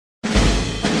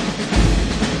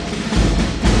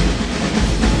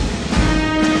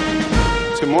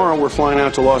tomorrow we're flying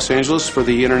out to Los Angeles for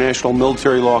the International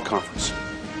Military Law Conference.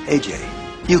 AJ,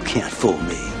 you can't fool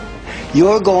me.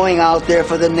 You're going out there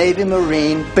for the Navy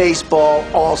Marine Baseball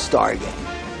All-Star Game.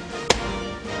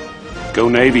 Go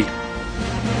Navy.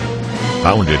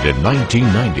 Founded in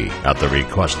 1990 at the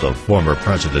request of former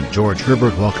President George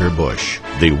Herbert Walker Bush,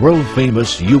 the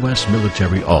world-famous U.S.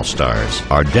 Military All-Stars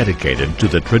are dedicated to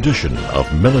the tradition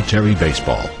of military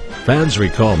baseball. Fans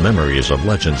recall memories of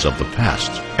legends of the past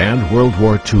and World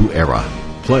War II era.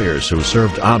 Players who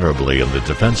served honorably in the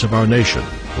defense of our nation,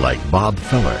 like Bob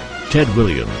Feller, Ted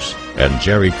Williams, and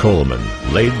Jerry Coleman,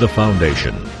 laid the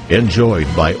foundation, enjoyed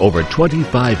by over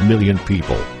 25 million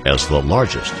people as the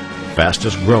largest,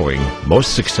 fastest growing,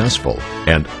 most successful,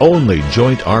 and only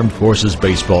joint armed forces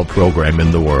baseball program in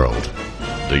the world.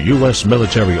 The U.S.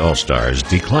 Military All-Stars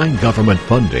decline government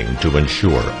funding to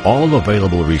ensure all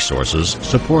available resources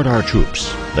support our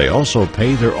troops. They also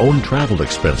pay their own travel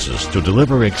expenses to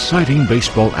deliver exciting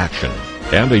baseball action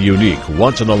and a unique,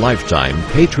 once-in-a-lifetime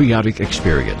patriotic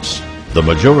experience. The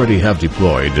majority have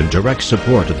deployed in direct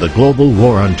support of the global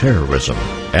war on terrorism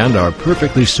and are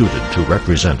perfectly suited to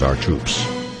represent our troops.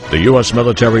 The U.S.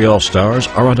 Military All-Stars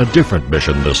are on a different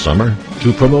mission this summer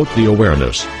to promote the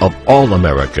awareness of all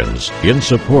Americans in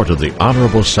support of the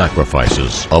honorable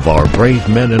sacrifices of our brave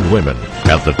men and women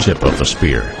at the tip of the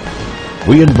spear.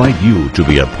 We invite you to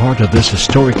be a part of this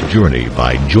historic journey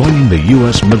by joining the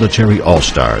U.S. Military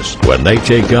All-Stars when they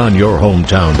take on your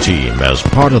hometown team as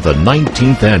part of the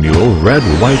 19th Annual Red,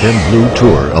 White, and Blue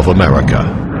Tour of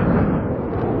America.